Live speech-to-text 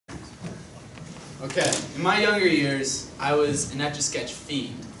Okay, in my younger years, I was an Etch-A-Skertch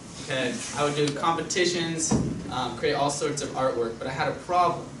fiend. Okay, I would do competitions, create all sorts of artwork, but I had a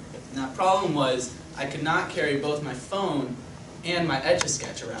problem. And that problem was I could not carry both my phone and my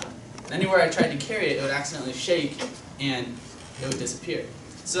Etch-A-Skertch around. And anywhere I tried to carry it, it would accidentally shake and it would disappear.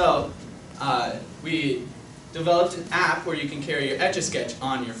 So we developed an app where you can carry your Etch-A-Skertch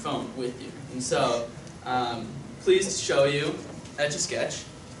on your phone with you. And so, pleased to show you Etch-A-Skertch.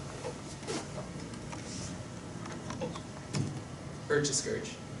 Ertch-A-Skertch.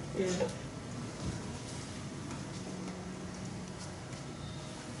 Yeah.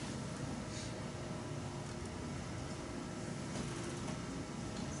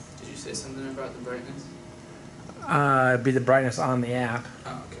 Did you say something about the brightness? It'd be the brightness on the app.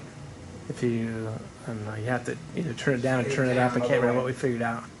 Oh, okay. If you, I don't know, you have to either turn it down or turn it up. I can't remember what we figured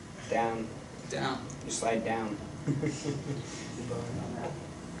out. Down. Down. You slide down.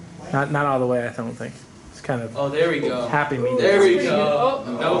 Not all the way, I don't think. It's kind of Oh, there we go. happy medium. There we go.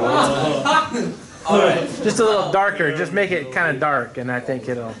 Oh. All right. Just a little darker. Just make it kind of dark, and I think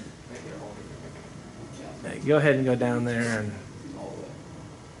it'll. Go ahead and go down there, and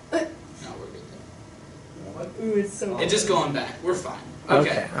No, we're good there. Ooh, it's so. And just going back. We're fine. Okay.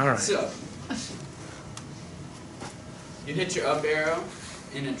 Okay, all right. So you hit your up arrow,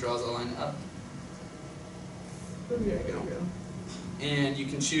 and it draws a line up. There we go. And you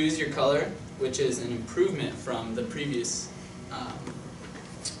can choose your color, which is an improvement from the previous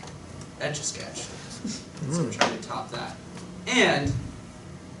Etch-A-Skertch. So we're trying to top that. And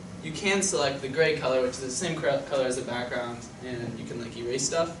you can select the gray color, which is the same color as the background, and you can like erase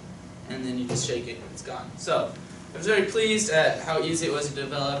stuff, and then you just shake it and it's gone. So I was very pleased at how easy it was to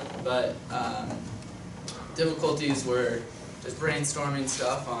develop, but difficulties were just brainstorming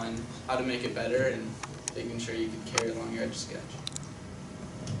stuff on how to make it better and making sure you could carry along your Etch-A-Skertch.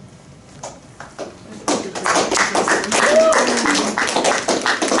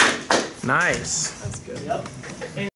 nice. That's good. Yep.